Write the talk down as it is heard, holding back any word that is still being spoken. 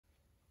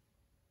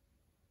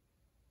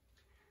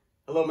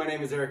Hello, my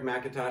name is Eric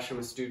McIntosh. I'm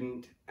a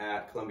student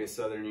at Columbia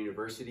Southern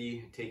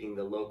University taking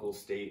the local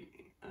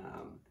state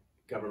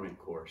government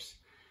course.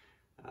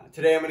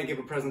 Today I'm going to give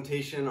a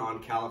presentation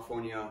on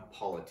California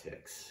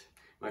politics.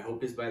 My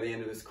hope is by the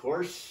end of this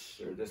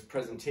course, or this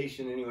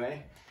presentation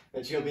anyway,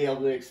 that you'll be able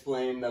to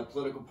explain the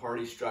political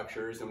party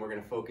structures, and we're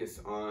going to focus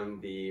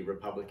on the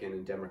Republican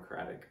and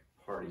Democratic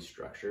party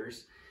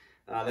structures.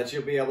 That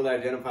you'll be able to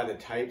identify the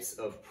types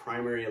of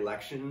primary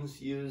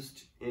elections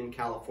used in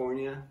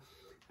California.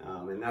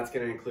 And that's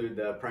going to include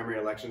the primary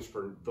elections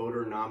for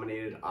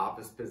voter-nominated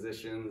office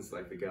positions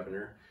like the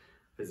governor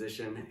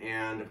position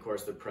and, of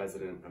course, the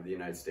President of the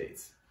United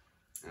States.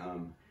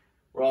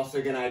 We're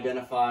also going to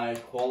identify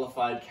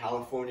qualified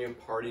California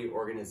party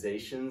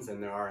organizations,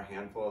 and there are a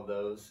handful of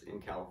those in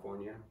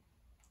California.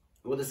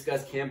 We'll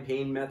discuss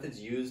campaign methods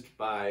used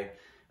by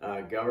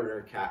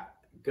Governor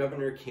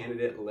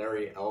candidate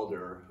Larry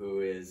Elder,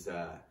 who is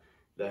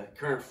the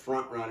current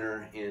front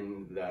runner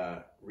in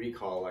the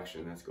recall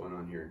election that's going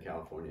on here in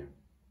California.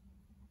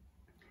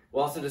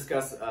 We'll also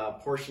discuss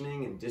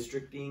portioning and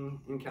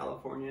districting in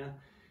California.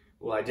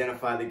 We'll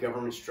identify the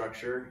government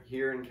structure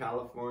here in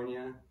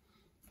California,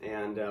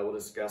 and we'll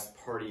discuss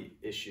party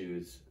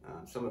issues,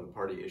 some of the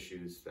party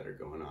issues that are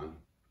going on.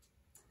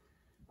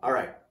 All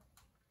right.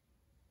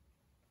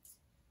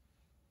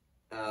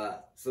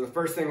 So the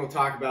first thing we'll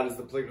talk about is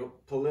the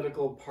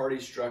political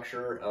party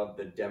structure of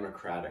the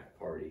Democratic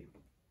Party,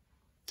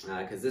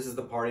 because this is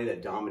the party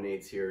that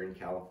dominates here in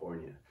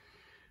California.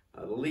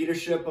 The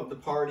leadership of the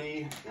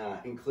party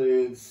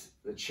includes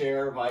the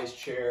chair, vice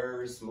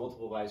chairs,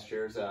 multiple vice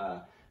chairs,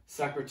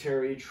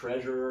 secretary,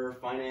 treasurer,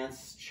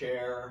 finance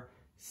chair,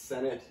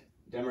 Senate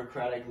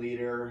Democratic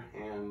leader,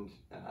 and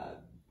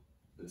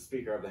the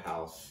Speaker of the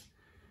House.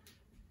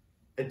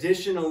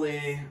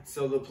 Additionally,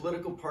 so the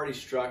political party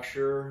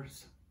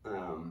structures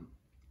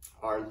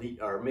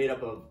are made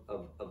up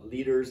of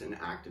leaders and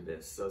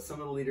activists. So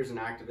some of the leaders and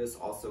activists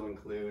also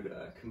include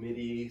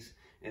committees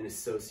and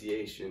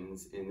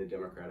associations in the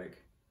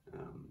Democratic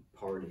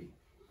Party.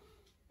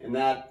 And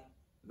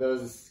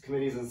those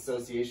committees and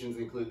associations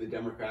include the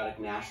Democratic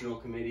National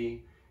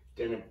Committee,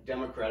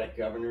 Democratic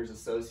Governors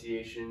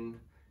Association,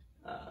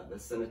 the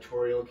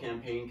Senatorial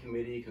Campaign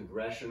Committee,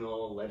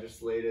 Congressional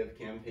Legislative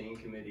Campaign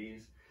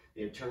Committees,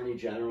 the Attorneys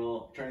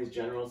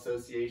General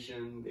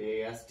Association, the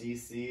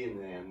ASDC, and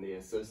then the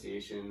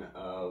Association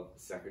of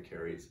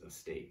Secretaries of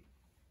State.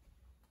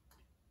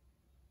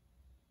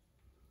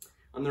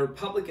 On the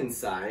Republican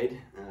side,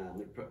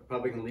 the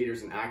Republican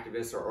leaders and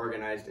activists are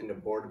organized into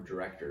board of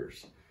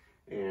directors,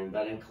 and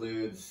that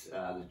includes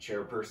the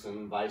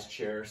chairperson, vice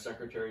chair,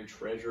 secretary,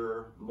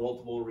 treasurer,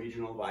 multiple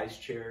regional vice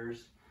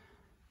chairs,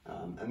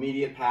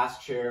 immediate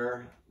past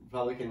chair,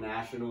 Republican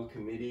National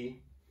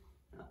Committee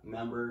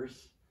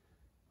members.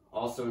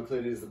 Also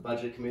included is the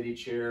Budget Committee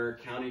Chair,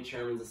 County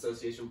Chairman's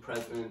Association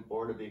President,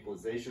 Board of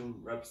Equalization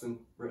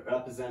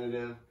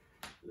Representative,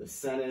 the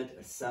Senate,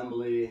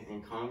 Assembly,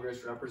 and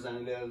Congress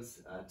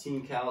representatives,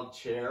 Team Cal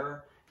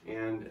Chair,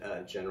 and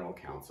General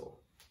Counsel.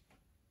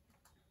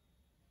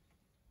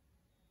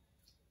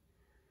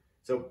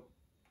 So,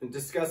 in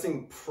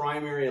discussing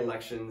primary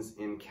elections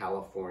in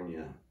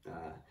California,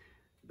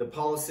 the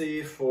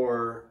policy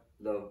for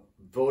the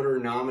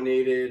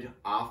voter-nominated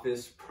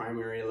office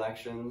primary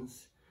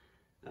elections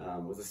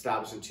was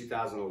established in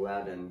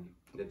 2011,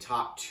 the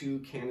Top 2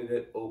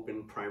 Candidate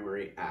Open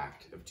Primary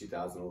Act of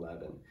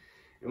 2011.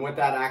 And what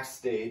that act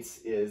states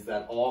is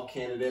that all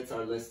candidates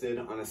are listed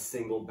on a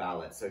single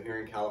ballot. So here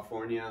in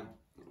California,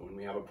 when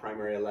we have a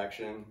primary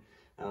election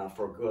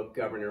for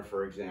governor,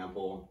 for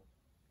example,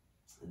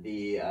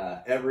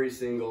 every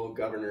single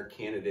governor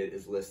candidate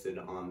is listed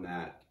on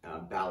that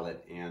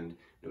ballot, and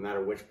no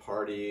matter which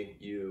party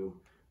you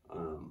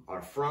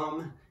are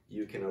from,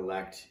 you can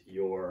elect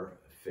your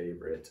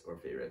favorite or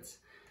favorites.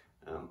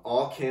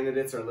 All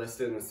candidates are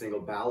listed in a single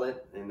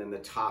ballot, and then the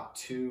top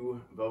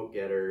 2 vote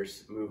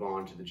getters move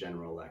on to the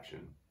general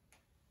election.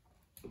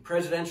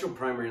 Presidential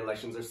primary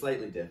elections are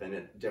slightly different.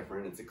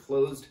 It's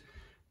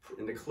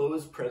in the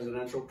closed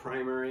presidential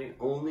primary,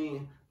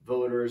 only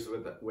voters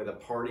with a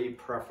party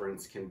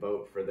preference can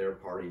vote for their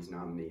party's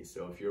nominee.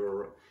 So if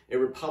you're a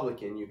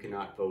Republican, you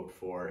cannot vote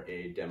for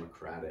a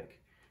Democratic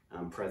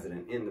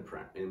president in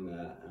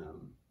the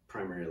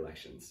primary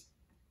elections.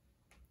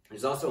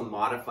 There's also a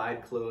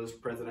modified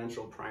closed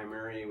presidential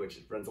primary,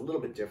 which runs a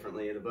little bit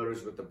differently. The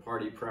voters with the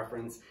party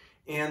preference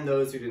and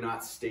those who do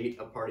not state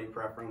a party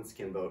preference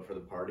can vote for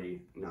the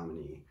party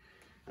nominee.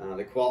 And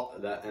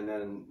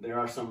then there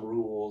are some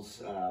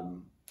rules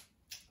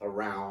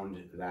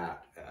around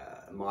that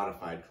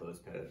modified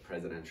closed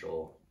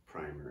presidential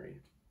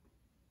primary.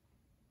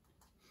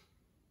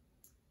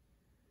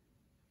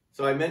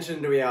 So I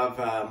mentioned we have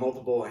a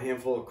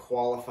handful of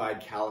qualified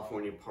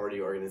California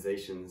party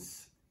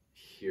organizations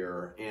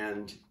here,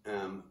 and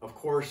of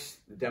course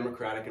the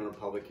Democratic and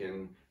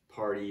Republican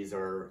parties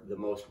are the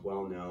most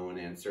well-known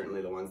and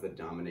certainly the ones that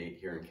dominate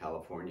here in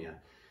California.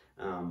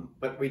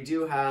 But we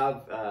do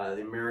have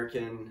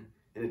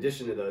in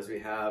addition to those, we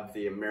have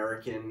the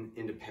American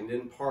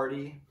Independent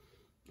Party,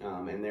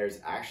 And there's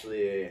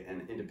actually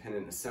an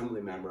independent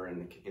assembly member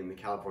in the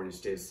California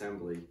State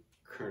Assembly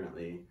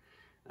currently.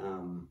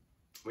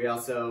 We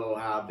also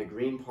have the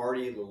Green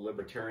Party, the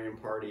Libertarian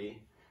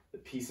Party, the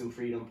Peace and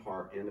Freedom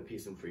and the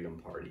Peace and Freedom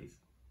parties.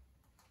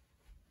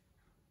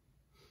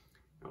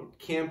 Now,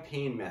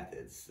 campaign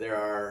methods. There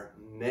are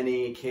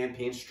many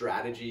campaign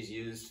strategies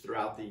used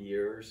throughout the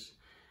years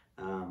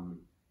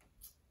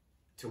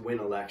to win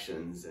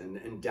elections,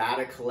 and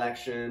data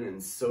collection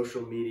and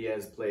social media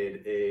has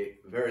played a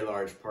very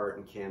large part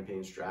in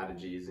campaign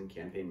strategies and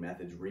campaign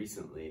methods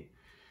recently.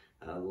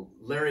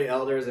 Larry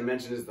Elder, as I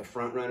mentioned, is the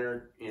front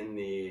runner in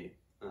the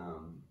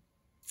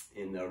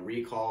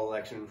recall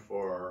election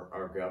for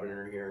our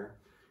governor here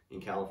in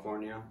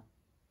California.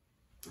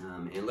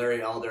 And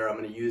Larry Elder, I'm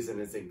going to use him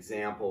as an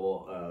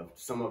example of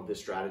some of the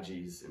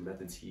strategies and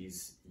methods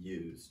he's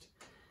used.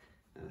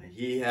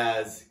 He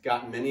has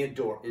gotten many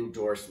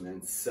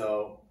endorsements.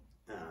 So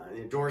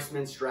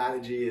endorsement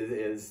strategy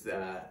is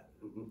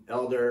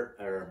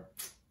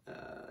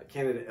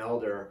candidate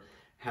Elder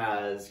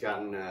has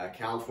gotten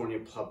California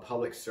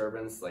public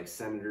servants like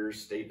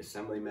senators, state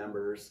assembly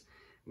members,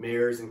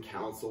 mayors and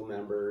council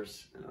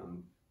members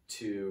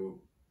to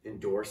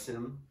endorse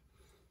him.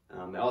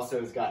 Also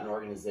has gotten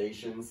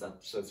organizations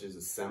such as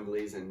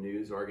assemblies and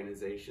news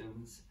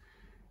organizations.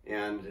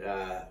 And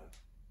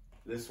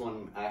this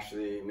one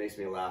actually makes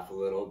me laugh a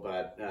little,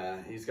 but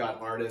he's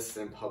got artists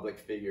and public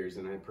figures,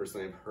 and I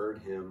personally have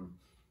heard him,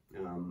 I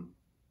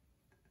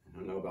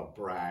don't know about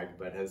brag,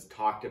 but has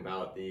talked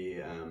about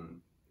the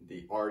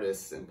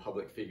artists and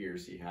public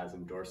figures he has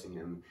endorsing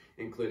him,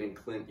 including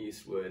Clint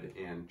Eastwood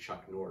and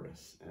Chuck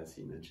Norris, as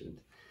he mentioned.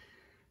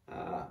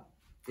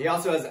 He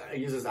also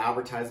uses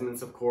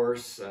advertisements, of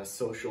course,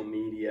 social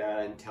media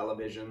and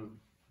television.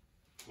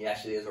 He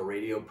actually is a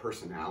radio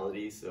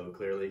personality, so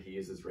clearly he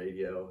uses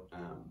radio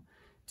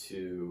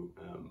to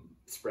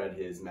spread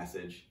his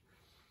message.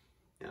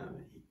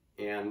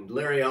 And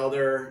Larry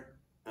Elder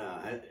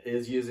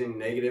is using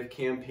negative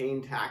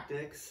campaign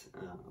tactics.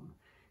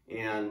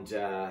 And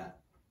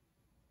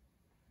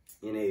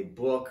in a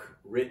book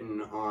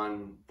written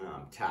on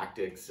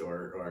tactics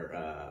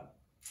or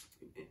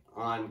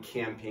on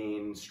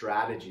campaign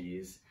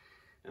strategies,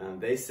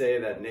 they say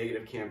that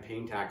negative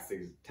campaign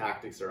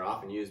tactics are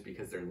often used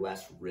because they're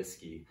less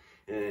risky.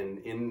 And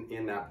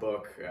in that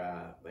book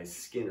by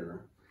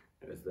Skinner,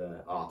 as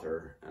the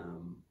author,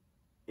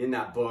 in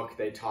that book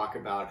they talk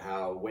about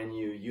how when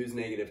you use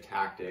negative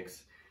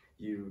tactics,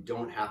 you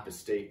don't have to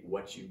state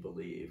what you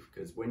believe,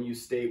 because when you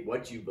state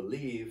what you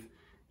believe,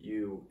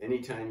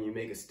 anytime you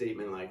make a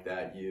statement like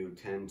that, you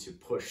tend to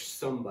push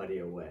somebody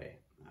away.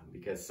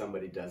 Because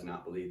somebody does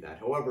not believe that.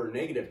 However,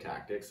 negative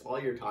tactics, all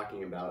you're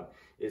talking about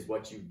is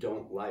what you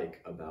don't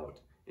like about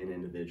an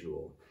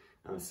individual.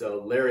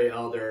 So Larry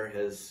Elder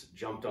has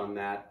jumped on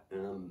that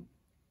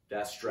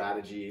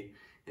strategy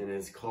and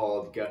has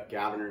called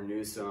Governor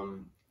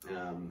Newsom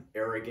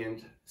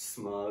arrogant,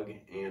 smug,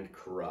 and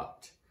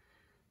corrupt,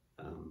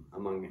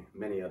 among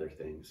many other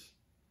things.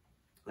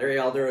 Larry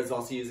Elder is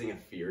also using a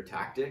fear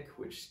tactic,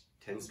 which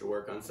tends to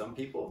work on some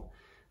people.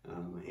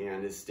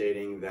 And is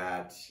stating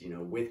that,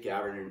 with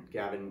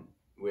Gavin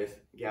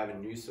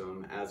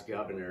Newsom as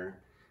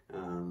governor,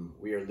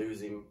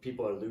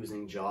 people are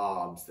losing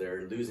jobs,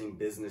 they're losing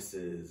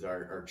businesses,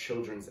 our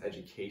children's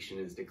education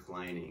is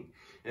declining.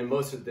 And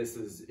most of this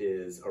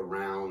is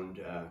around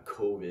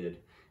COVID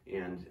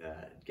and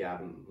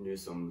Governor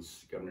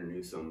Newsom's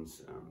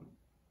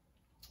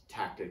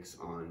tactics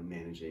on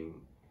managing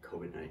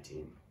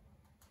COVID-19.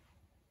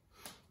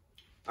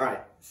 All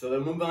right, so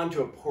then move on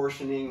to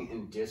apportioning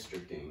and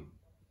districting.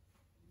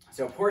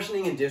 So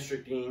apportioning and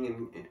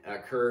districting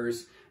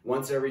occurs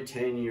once every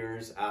 10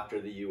 years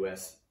after the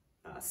U.S.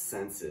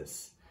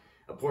 Census.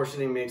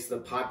 Apportioning makes the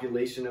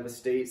population of a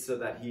state so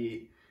that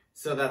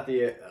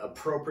the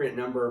appropriate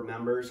number of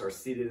members are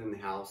seated in the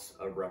House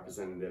of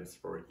Representatives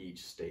for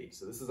each state.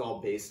 So this is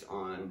all based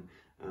on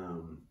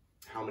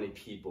how many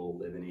people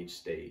live in each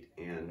state.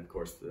 And of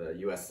course, the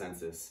U.S.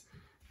 Census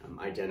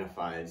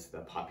identifies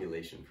the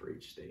population for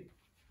each state.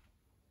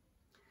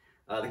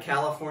 The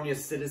California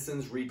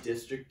Citizens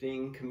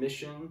Redistricting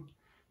Commission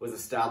was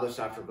established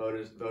after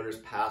voters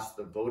passed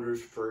the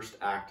Voters First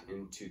Act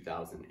in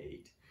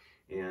 2008.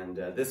 And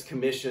this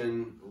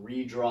commission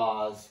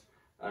redraws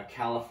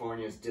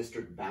California's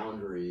district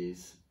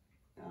boundaries.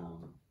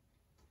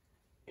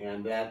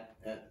 And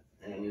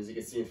as you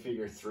can see in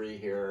Figure 3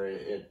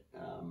 here,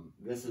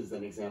 this is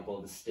an example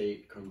of the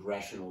state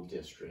congressional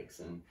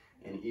districts. And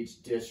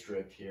each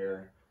district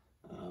here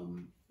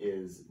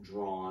is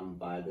drawn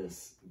by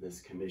this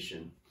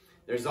commission.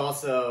 There's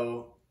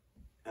also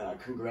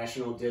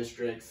congressional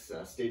districts,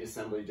 state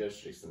assembly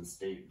districts, and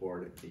state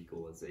board of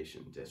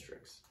equalization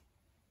districts.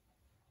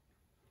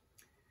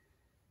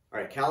 All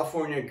right,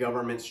 California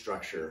government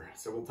structure.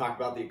 So we'll talk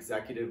about the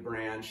executive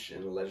branch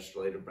and the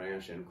legislative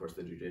branch, and of course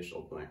the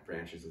judicial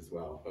branches as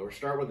well. But we'll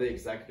start with the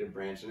executive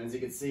branch. And as you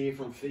can see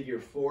from Figure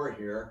 4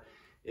 here,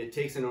 it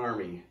takes an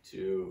army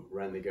to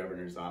run the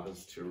governor's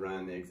office, to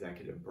run the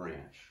executive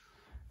branch.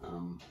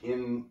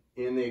 In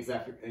in the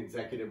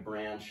executive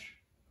branch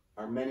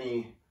are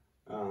many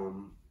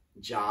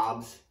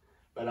jobs,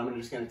 but I'm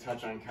just going to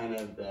touch on kind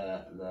of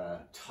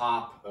the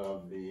top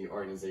of the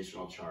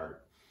organizational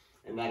chart.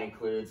 And that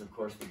includes, of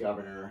course, the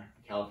governor,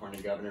 California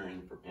governor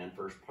and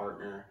first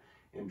partner,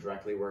 and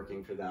directly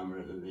working for them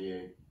are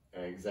the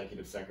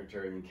executive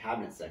secretary and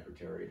cabinet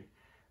secretary.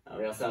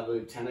 We also have the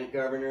lieutenant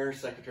governor,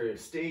 secretary of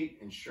state,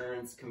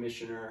 insurance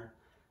commissioner,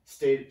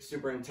 state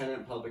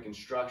superintendent of public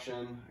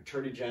instruction,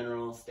 attorney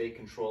general, state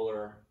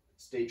controller,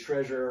 state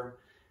treasurer,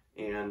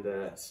 and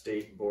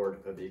state board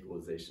of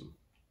equalization.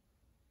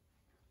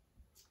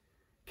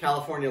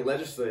 California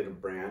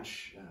legislative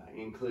branch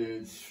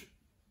includes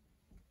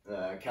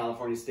the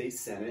California State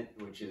Senate,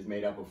 which is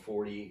made up of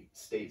 40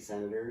 state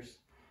senators,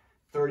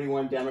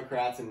 31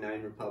 Democrats and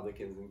 9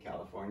 Republicans in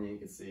California. You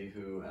can see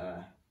who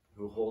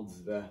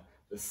holds the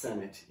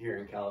Senate here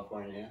in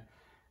California.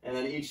 And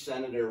then each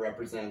senator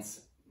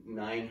represents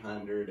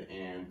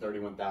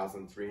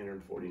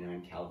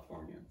 931,349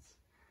 Californians.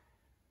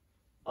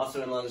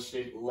 Also in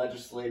the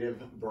legislative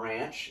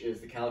branch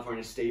is the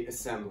California State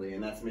Assembly,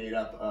 and that's made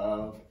up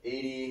of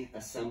 80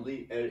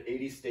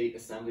 state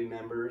assembly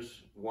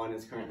members. One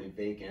is currently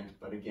vacant,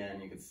 but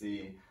again, you can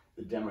see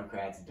the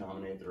Democrats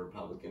dominate the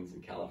Republicans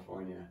in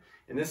California.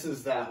 And this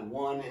is that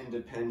one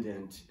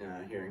independent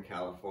here in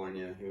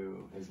California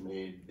who has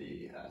made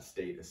the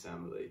state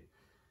assembly,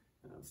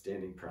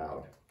 standing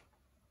proud.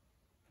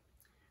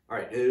 All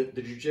right,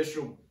 the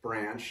judicial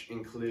branch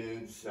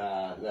includes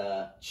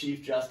the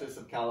Chief Justice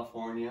of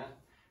California.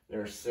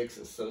 There are 6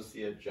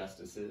 associate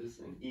justices,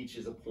 and each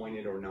is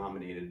appointed or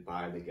nominated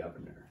by the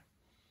governor.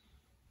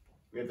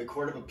 We have the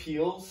Courts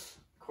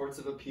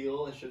of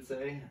Appeal, I should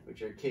say,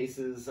 which are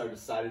cases are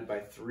decided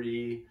by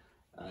 3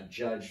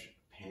 judge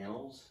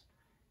panels.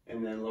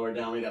 And then lower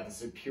down we got the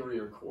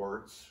Superior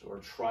Courts or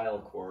trial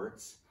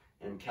courts,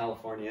 and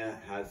California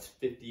has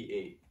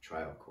 58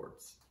 trial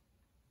courts.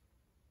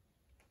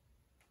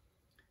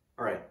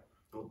 All right,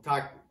 we'll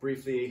talk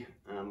briefly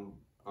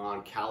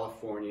on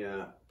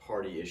California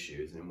party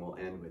issues, and we'll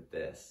end with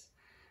this.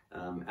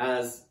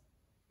 As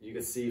you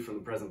can see from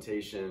the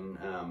presentation,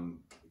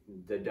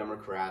 the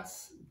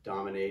Democrats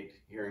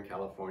dominate here in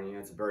California.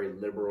 It's a very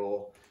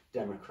liberal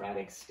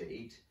democratic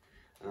state.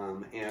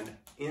 And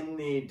in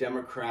the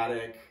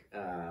Democratic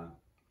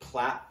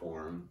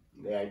platform,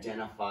 they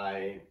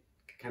identify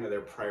kind of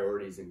their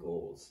priorities and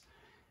goals.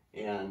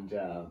 And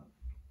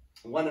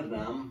one of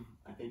them,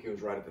 I think it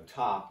was right at the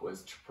top,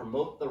 was to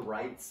promote the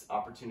rights,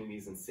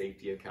 opportunities, and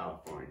safety of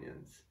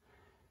Californians.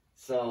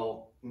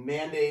 So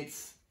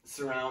mandates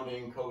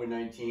surrounding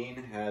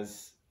COVID-19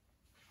 has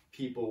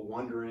people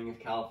wondering if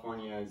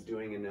California is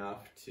doing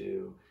enough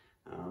to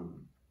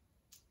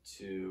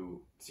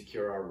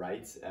secure our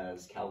rights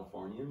as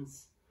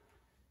Californians.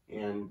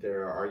 And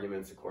there are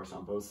arguments, of course,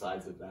 on both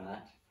sides of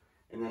that.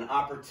 And then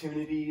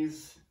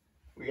opportunities,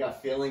 we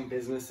got failing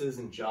businesses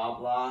and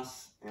job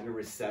loss and a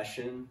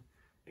recession.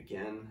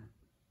 Again,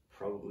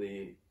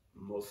 probably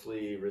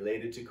mostly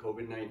related to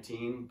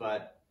COVID-19,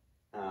 but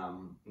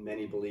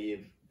many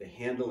believe the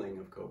handling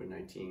of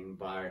COVID-19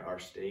 by our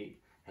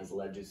state has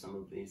led to some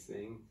of these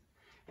things.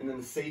 And then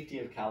the safety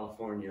of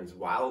California's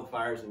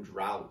wildfires and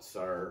droughts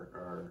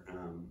are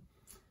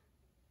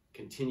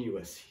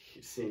continuous,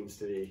 it seems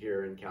to be,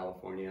 here in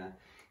California.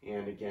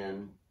 And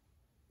again,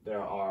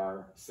 there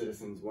are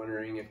citizens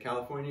wondering if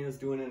California is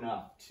doing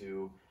enough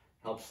to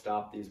help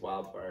stop these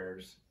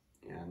wildfires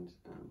and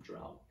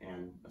drought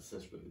and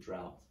assist with the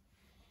droughts.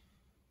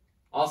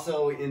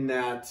 Also in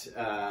that,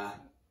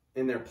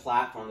 in their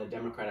platform, the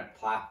Democratic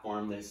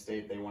platform, they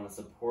state they want to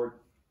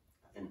support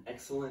an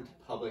excellent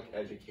public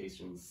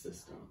education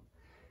system.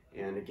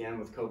 And again,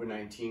 with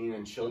COVID-19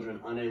 and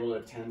children unable to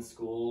attend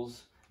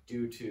schools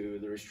due to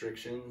the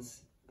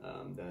restrictions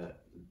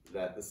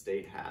that the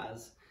state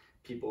has,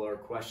 people are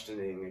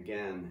questioning,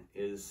 again,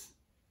 is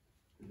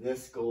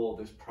this goal,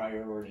 this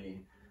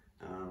priority,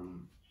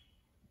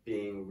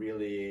 being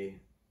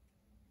really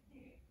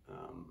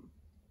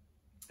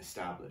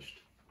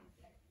established?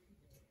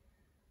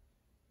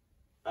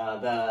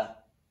 The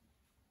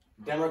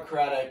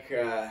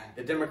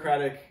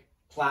Democratic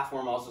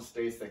platform also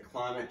states that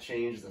climate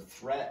change is a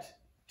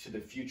threat to the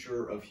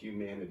future of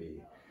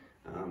humanity.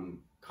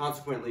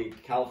 Consequently,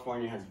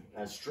 California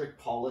has strict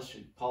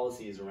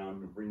policies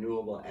around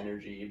renewable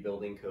energy,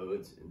 building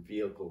codes, and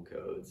vehicle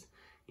codes.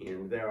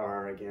 And there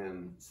are,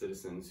 again,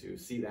 citizens who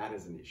see that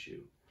as an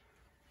issue.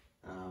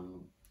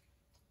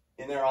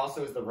 And there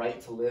also is the right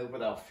to live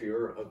without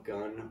fear of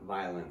gun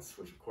violence,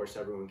 which of course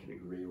everyone can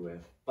agree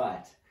with.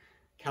 But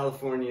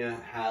California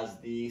has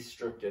the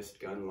strictest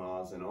gun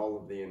laws in all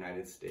of the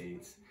United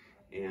States,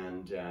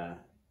 and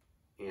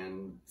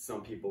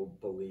some people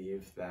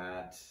believe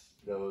that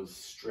those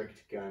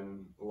strict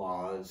gun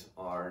laws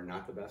are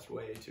not the best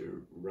way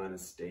to run a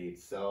state.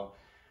 So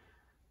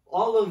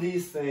all of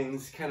these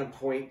things kind of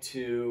point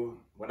to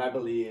what I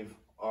believe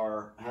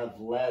have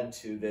led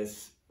to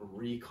this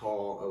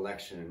recall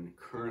election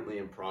currently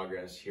in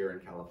progress here in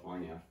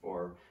California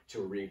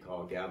to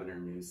recall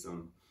Gavin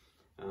Newsom.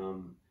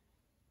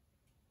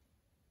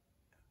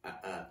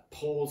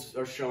 polls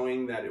are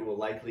showing that it will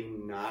likely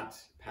not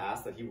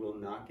pass, that he will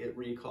not get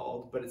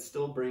recalled, but it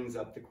still brings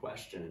up the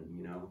question,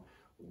 you know,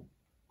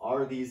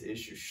 are these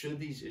issues, should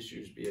these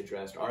issues be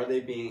addressed? Are they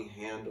being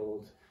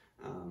handled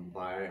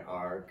by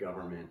our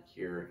government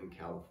here in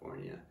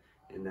California?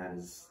 And that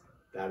is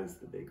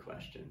the big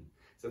question.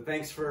 So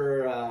thanks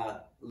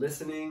for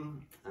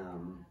listening.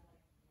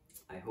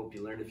 I hope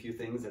you learned a few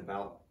things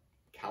about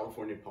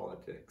California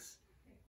politics.